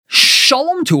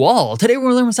Shalom to all. Today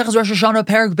we're learning Masechus Rosh Hashanah,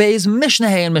 Perek Beis, Mishnah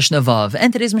Hey and Mishnah Vav.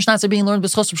 And today's Mishnahs are being learned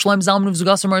b'schos Shalom Zalman of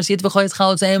Zugas Marasiyat v'Choyetz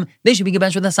Chalotzeim. They should be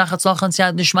gebenched with a Sachat Tzlach and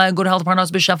Siyat Nishmaya, good health, Parnas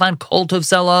b'Shafan, Kol Tov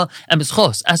Sela, and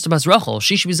b'schos Esther Bas Rachel.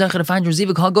 She should be zecher to find her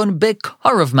Zivik Hagon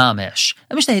B'Karav Mamish.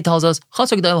 And Mishnah Hey tells us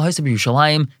Chatzar Gedol Haisa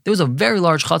b'Yushalayim. There was a very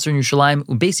large Chatzar in Yerushalayim,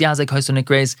 Beis Yazek Haisa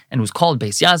Nikres, and it was called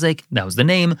Beis Yazek. That was the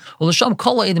name. Ulasham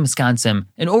Kol Eidim Skansim.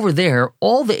 And over there,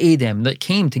 all the Eidim that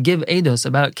came to give Eidos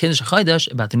about Kiddush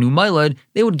Chaydash, about the new Milad,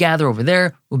 they would gather over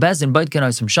there, Bezdin Baitkan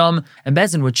Oisim Sham, and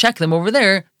Bezdin would check them over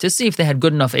there to see if they had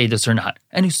good enough Eidos or not.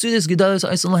 And Sudas Gedalos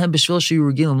Oisim Lahem B'Shvil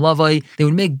Shiur Gilim Lavai, they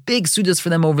would make big Sudas for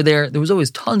them over there. There was always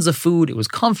tons of food, it was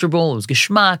comfortable, it was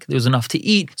geschmack, there was enough to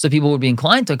eat, so people would be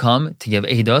inclined to come to give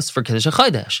Eidos for Kiddush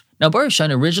HaChodesh. Now, Baruch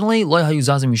Hashem, originally, Lo Hayu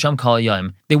Zazim Yisham Kal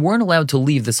Yom, they weren't allowed to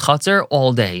leave this Chatzar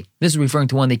all day. This is referring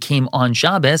to when they came on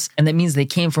Shabbos, and that means they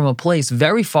came from a place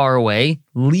very far away,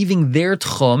 leaving their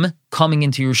Tchum, coming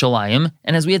into Yerushalayim,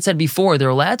 and as we had said before, they're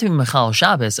allowed to be Mechal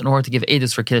Shabbos in order to give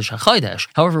Eidos for Kiddush HaChodesh.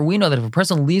 However, we know that if a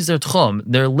person leaves their Tchum,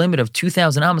 their limit of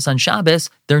 2,000 Amos on Shabbos,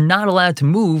 they're not allowed to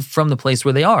move from the place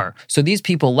where they are. So these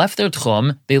people left their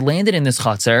Tchum, they landed in this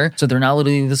Chatzar, so they're not allowed to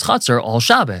leave this Chatzar all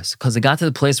Shabbos, because they got to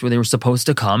the place where they were supposed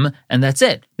to come, and that's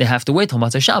it. They have to wait till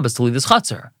Matzah Shabbos to leave this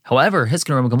Chatzar. However,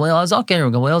 Hiskin Rabbi Gamliel Azaken,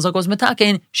 Rabbi Gamliel Azak was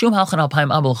Metaken, Shum Halchan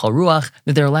Alpaim Abel Chal Ruach,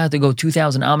 that they're allowed to go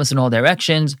 2,000 Amos in all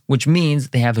directions, which means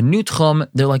they have a new Tchum,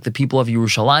 they're like the people of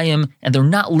Yerushalayim, and they're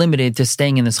not limited to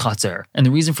staying in this Chatzar. And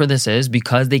the reason for this is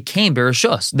because they came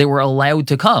Bereshus. They were allowed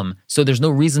to come, so there's no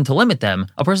reason to limit them.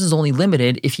 A person's only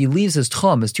limited if he leaves his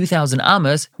Tchum, his 2,000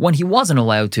 Amos, when he wasn't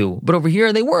allowed to. But over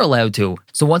here, they were allowed to.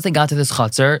 So once they got to this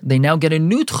Chatzar, they now get a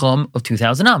new Tchum of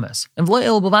 2,000 Amos. And V'lo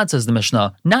El Bavad, says the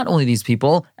Mishnah, not only these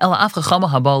people, Ela Af Chachama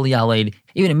Habal Yaleid,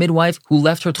 even a midwife who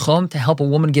left her tchum to help a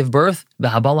woman give birth,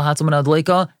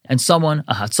 and someone,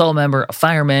 a Hatzal member, a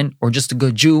fireman, or just a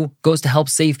good Jew, goes to help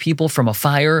save people from a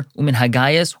fire, umin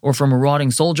hagayas, or from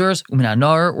marauding soldiers, umin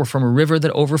anar, or from a river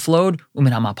that overflowed,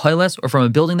 umin hamapilas, or from a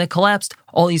building that collapsed.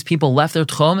 All these people left their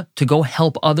tchum to go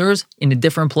help others in a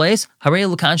different place.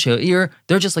 They're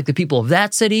just like the people of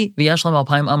that city,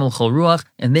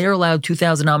 and they're allowed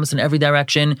 2,000 amos in every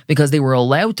direction because they were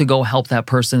allowed to go help that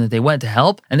person that they went to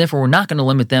help, and therefore we're not going to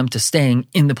limit them to staying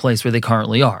in the place where they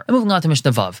currently are. And moving on to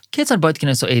Mishnah Vav.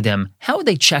 How would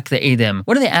they check the Eidim?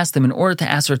 What do they ask them in order to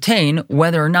ascertain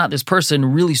whether or not this person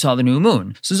really saw the new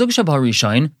moon? So Zug Shabal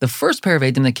Rishon, the first pair of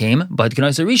Eidim that came,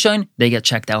 Rishon, they get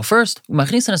checked out first.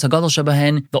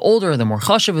 The older, the more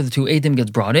chashav of the two Eidim gets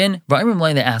brought in.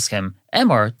 They ask him,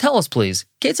 Emar, tell us please,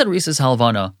 Ketzad Risas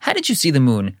Halvana, how did you see the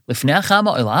moon? Lifnei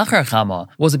Chama or La'achar Chama?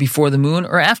 Was it before the moon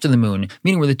or after the moon?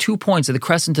 Meaning, were the 2 points of the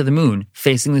crescent of the moon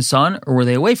facing the sun, or were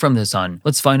they away from the sun?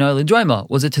 Let's find out Lidroima.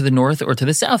 Was it to the north or to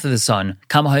the south of the sun?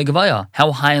 Kama Hayagavaya,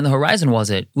 how high on the horizon was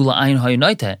it? Ula Ayin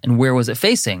Hayunaita, and where was it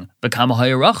facing? But Kama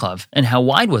Hayarachav, and how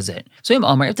wide was it? So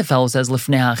Amar, if the fellow says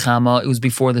Lifnei Chama, it was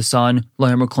before the sun,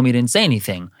 Loyamar Klum, he didn't say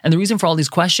anything. And the reason for all these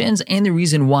questions, and the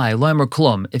reason why Loyamar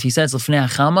Klum, if he says Lifnei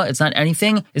Chama, it's not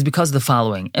anything, is because of the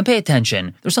following. And pay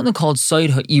attention. There's something called Soid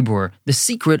HaIbur, the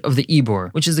secret of the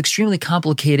Ibur, which is extremely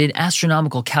complicated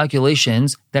astronomical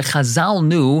calculations that Chazal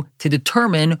knew to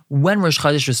determine when Rosh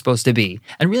Chodesh was supposed to be.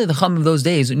 And really the Chum of those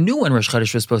days knew when Rosh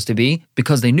Chodesh was supposed to be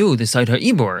because they knew the Soid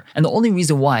HaIbur. And the only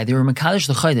reason why they were Mekadosh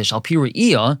the Chodesh al Pi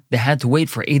Re'iyah, they had to wait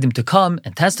for Eidim to come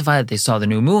and testify that they saw the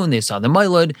new moon, they saw the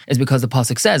Milad, is because the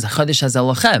Pasuk says, Chodesh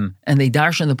Hazel Lachem. And they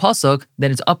darshan the Pasuk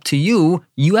that it's up to you,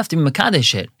 you have to be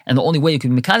Mekadosh it. And the only way you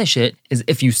can Mekadosh it is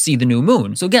if you see the new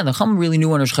moon. So again, the Chum really knew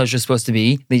when Rosh Chodesh was supposed to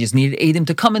be. They just needed Eidim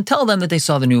to come and tell them that they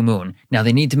saw the new moon. Now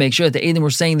they need to make sure that the Eidim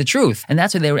were saying the truth. And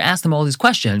that's why they would ask them all these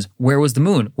questions. Where was the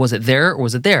moon? Was it there or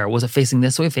was it there? Was it facing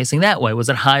this way, facing that way? Was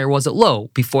it high or was it low?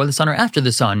 Before the sun or after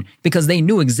the sun? Because they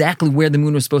knew exactly where the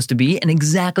moon was supposed to be and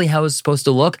exactly how it was supposed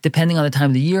to look, depending on the time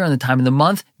of the year and the time of the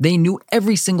month. They knew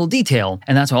every single detail.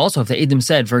 And that's why also if the Eidim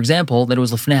said, for example, that it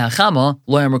was Lefnei HaChama,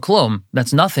 Lo Yamar Klum,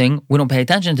 that's nothing. We don't pay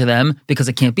attention to them because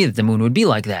it can't be that the moon would be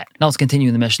like that. Now let's continue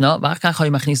in the Mishnah.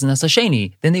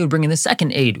 Then they would bring in the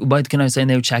second aid, and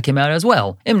they would check him out as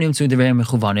well.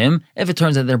 If it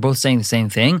turns out they're both saying the same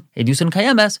thing,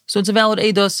 so it's a valid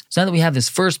eidos. So now that we have this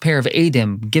first pair of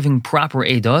eidim giving proper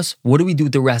eidos, what do we do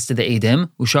with the rest of the eidim?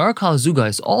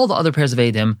 All the other pairs of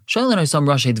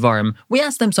eidim, we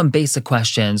ask them some basic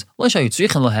questions.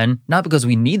 Not because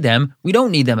we need them, we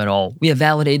don't need them at all. We have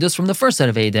valid eidos from the first set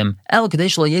of eidim.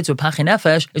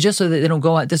 Chodesh is just so that they don't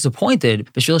go out disappointed.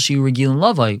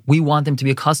 We want them to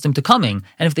be accustomed to coming.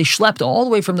 And if they schlepped all the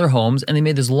way from their homes and they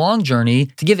made this long journey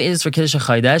to give Eidos for Kiddush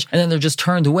HaChodesh, and then they're just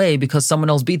turned away because someone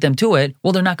else beat them to it,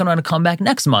 well, they're not going to want to come back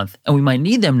next month, and we might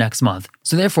need them next month.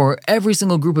 So therefore, every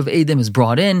single group of Eidim is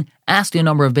brought in, asked a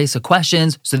number of basic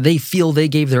questions so they feel they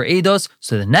gave their Eidos,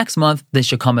 so the next month they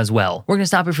should come as well. We're going to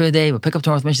stop here for the day, but pick up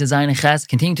tomorrow with Mishnah Zayin and Ches,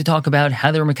 continue to talk about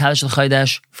how they were Mekadosh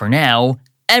Chodesh. For now,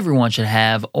 everyone should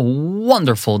have a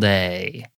wonderful day.